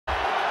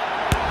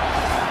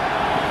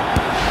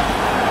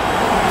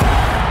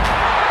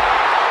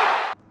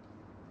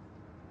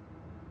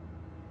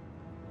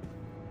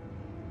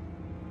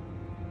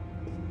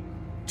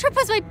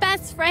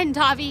best friend,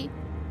 Javi.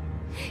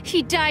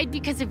 He died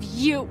because of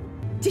you.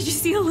 Did you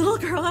see a little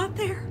girl out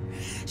there?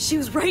 She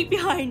was right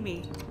behind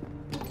me.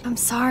 I'm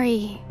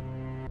sorry.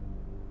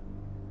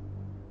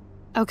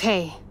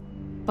 Okay,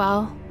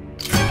 well...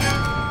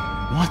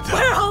 What the?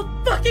 We're all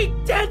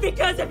fucking dead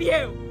because of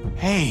you!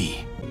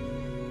 Hey!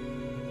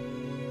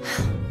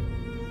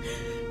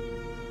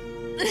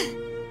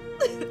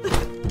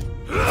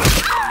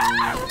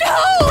 No!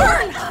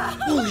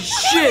 Holy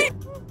shit!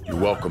 You're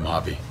welcome,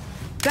 Javi.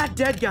 That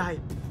dead guy.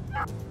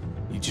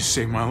 You just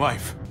saved my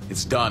life.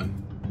 It's done.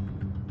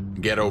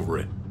 Get over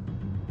it.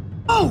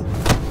 Oh!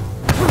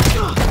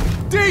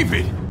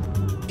 David!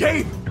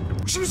 Gabe!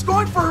 She was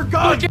going for her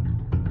gun!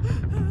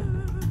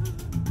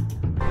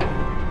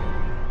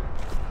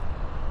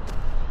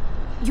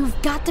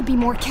 You've got to be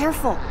more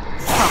careful.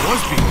 I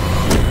was being...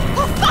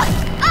 Oh, fuck!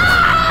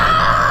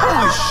 Ah!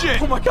 Holy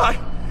shit! Oh my god!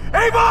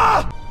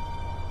 Ava!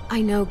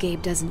 I know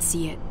Gabe doesn't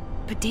see it,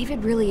 but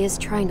David really is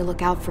trying to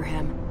look out for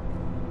him.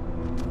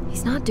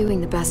 He's not doing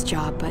the best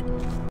job, but...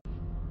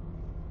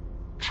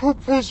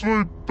 Tripp was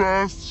my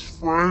best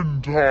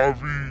friend,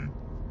 Javi.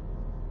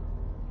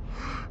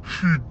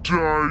 He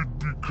died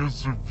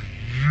because of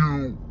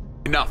you.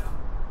 Enough.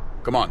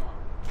 Come on.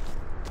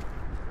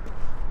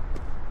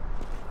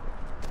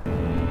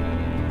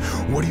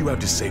 What do you have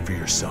to say for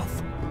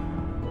yourself,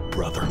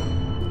 brother?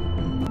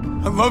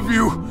 I love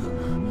you!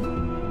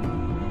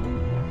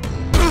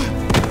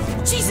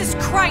 Jesus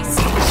Christ!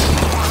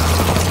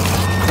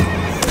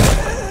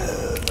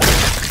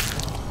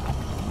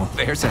 Well,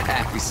 there's a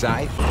happy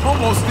sight.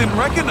 Almost didn't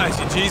recognize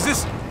you,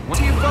 Jesus! When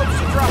do you folks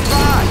to drop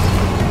by?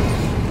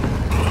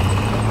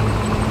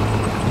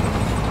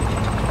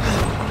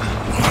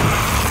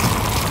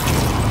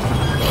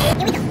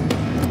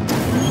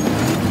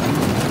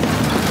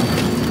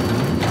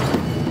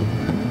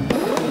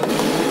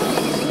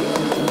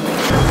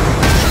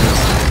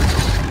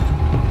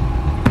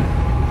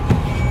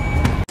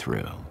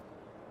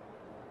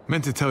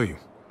 Meant to tell you,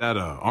 that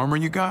armor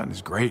you got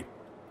is great.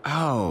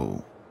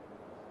 Oh.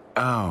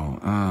 Oh,